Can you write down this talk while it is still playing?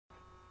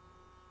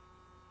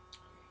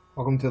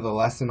Welcome to the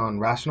lesson on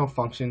rational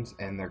functions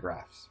and their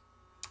graphs.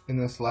 In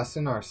this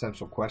lesson, our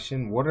essential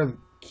question, what are the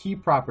key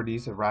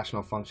properties of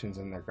rational functions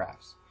and their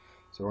graphs?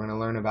 So we're going to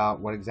learn about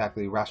what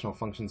exactly rational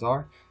functions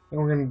are, and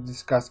we're going to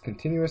discuss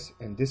continuous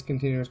and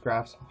discontinuous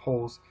graphs,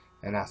 wholes,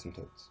 and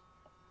asymptotes.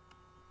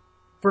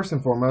 First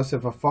and foremost,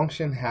 if a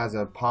function has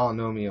a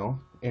polynomial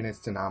in its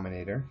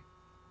denominator,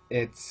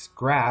 its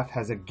graph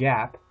has a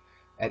gap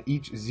at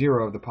each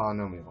zero of the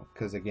polynomial,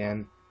 because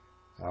again,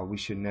 we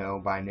should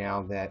know by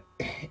now that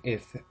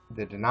if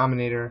the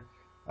denominator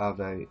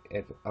of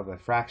a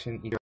fraction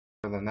equals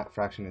then that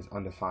fraction is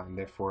undefined.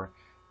 Therefore,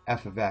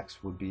 f of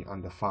x would be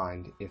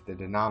undefined if the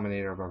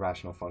denominator of a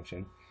rational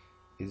function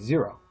is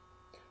 0.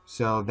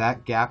 So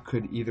that gap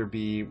could either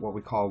be what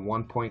we call a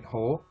one-point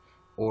hole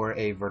or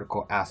a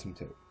vertical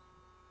asymptote.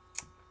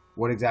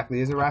 What exactly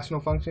is a rational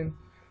function?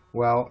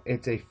 Well,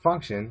 it's a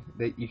function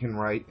that you can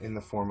write in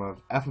the form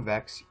of f of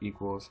x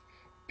equals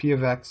p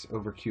of x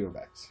over q of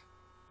x,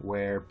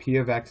 where p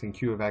of x and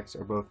q of x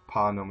are both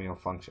polynomial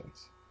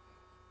functions.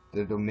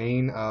 The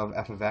domain of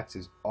f of x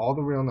is all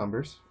the real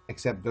numbers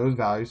except those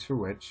values for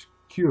which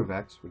q of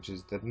x, which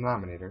is the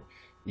denominator,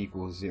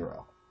 equals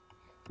 0.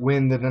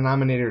 When the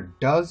denominator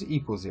does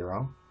equal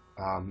 0,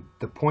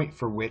 the point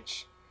for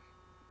which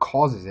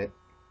causes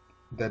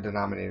the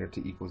denominator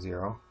to equal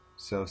 0,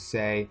 so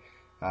say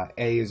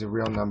a is a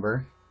real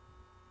number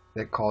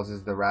that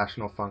causes the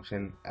rational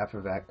function f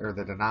of x, or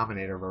the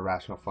denominator of a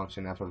rational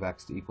function f of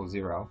x to equal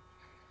 0,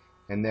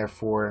 and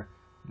therefore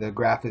the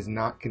graph is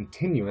not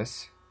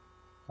continuous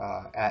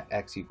at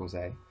x equals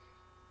a,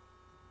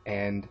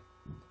 and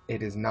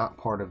it is not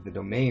part of the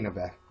domain of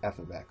f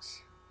of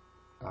x.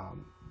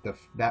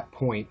 That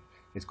point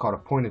is called a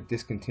point of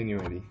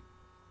discontinuity,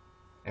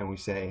 and we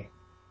say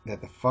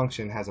that the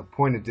function has a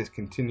point of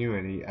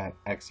discontinuity at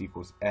x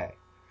equals a.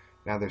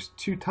 Now there's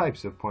two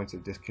types of points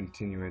of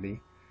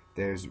discontinuity.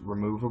 There's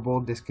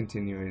removable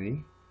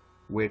discontinuity,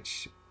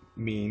 which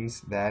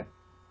means that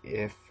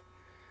if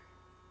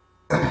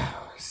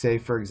say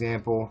for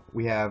example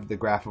we have the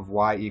graph of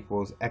y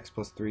equals x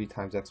plus 3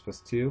 times x plus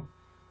 2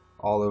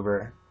 all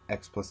over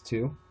x plus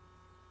 2,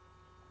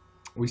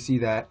 we see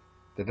that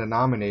the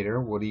denominator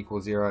would equal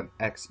 0 and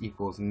x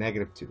equals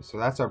negative 2. So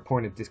that's our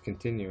point of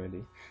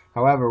discontinuity.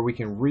 However, we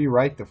can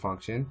rewrite the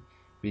function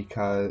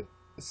because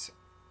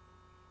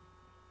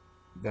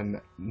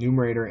the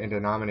numerator and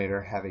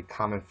denominator have a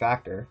common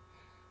factor,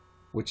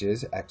 which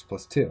is x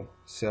plus 2.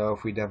 So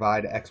if we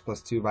divide x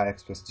plus 2 by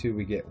x plus 2,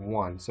 we get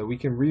 1. So we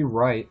can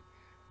rewrite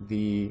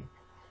the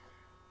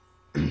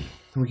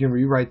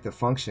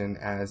function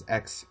as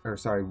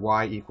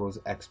y equals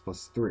x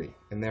plus 3,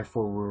 and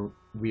therefore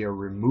we are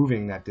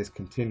removing that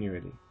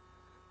discontinuity.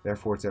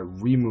 Therefore, it's a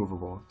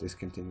removable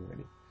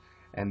discontinuity.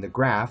 And the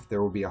graph,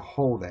 there will be a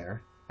hole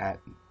there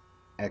at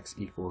x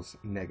equals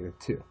negative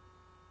 2.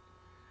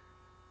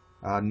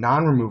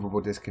 Non-removable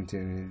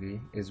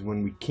discontinuity is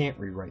when we can't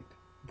rewrite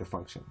the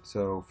function.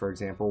 So, for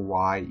example,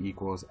 y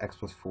equals x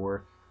plus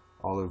 4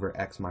 all over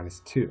x minus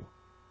 2.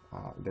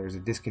 There's a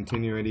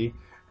discontinuity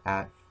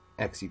at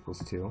x equals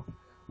 2.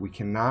 We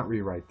cannot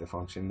rewrite the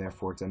function,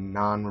 therefore it's a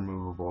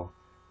non-removable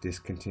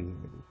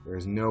discontinuity. There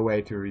is no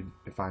way to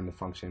redefine the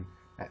function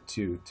at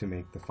 2 to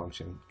make the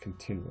function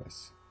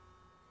continuous.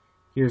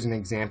 Here's an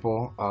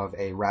example of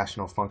a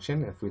rational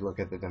function. If we look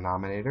at the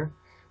denominator,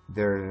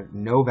 there are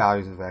no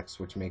values of x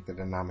which make the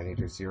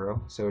denominator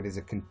 0, so it is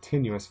a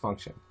continuous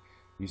function.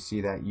 You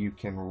see that you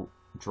can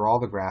draw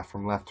the graph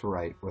from left to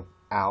right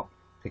without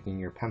picking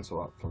your pencil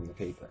up from the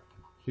paper.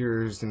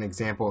 Here's an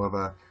example of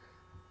a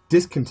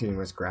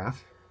discontinuous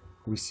graph.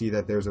 We see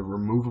that there's a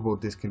removable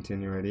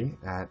discontinuity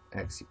at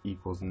x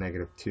equals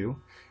negative 2,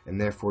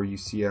 and therefore you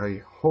see a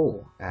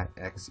hole at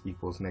x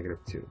equals negative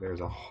 2.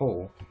 There's a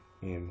hole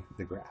in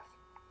the graph.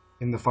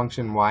 In the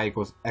function y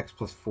equals x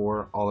plus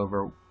 4 all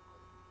over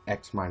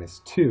x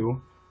minus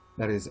 2,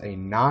 that is a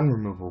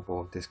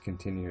non-removable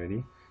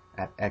discontinuity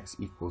at x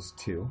equals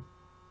 2.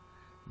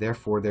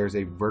 Therefore, there's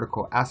a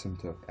vertical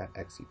asymptote at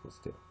x equals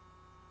 2.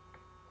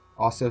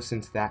 Also,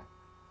 since that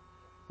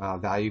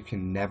value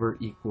can never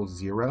equal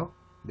 0,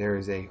 there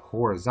is a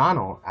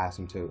horizontal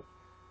asymptote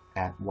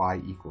at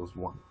y equals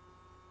 1.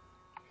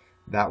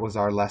 That was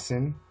our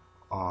lesson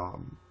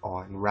on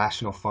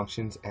rational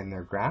functions and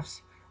their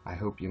graphs. I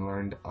hope you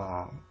learned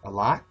a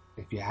lot.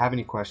 If you have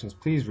any questions,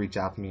 please reach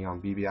out to me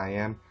on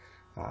BBIM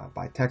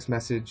by text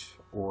message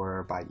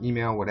or by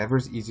email,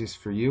 whatever's easiest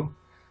for you.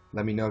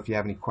 Let me know if you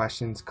have any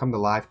questions. Come to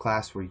live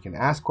class where you can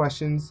ask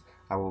questions.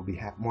 I will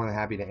be more than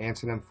happy to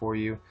answer them for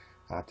you,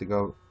 to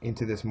go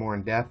into this more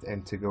in depth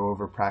and to go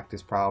over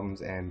practice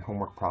problems and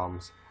homework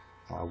problems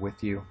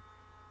with you.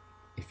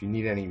 If you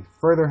need any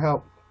further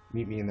help,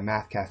 meet me in the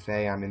Math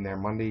Cafe. I'm in there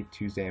Monday,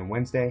 Tuesday, and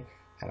Wednesday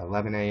at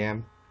 11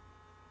 a.m.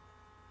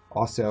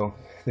 Also,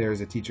 there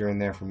is a teacher in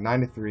there from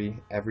 9 to 3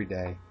 every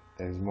day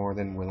that is more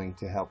than willing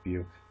to help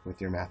you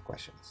with your math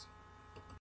questions.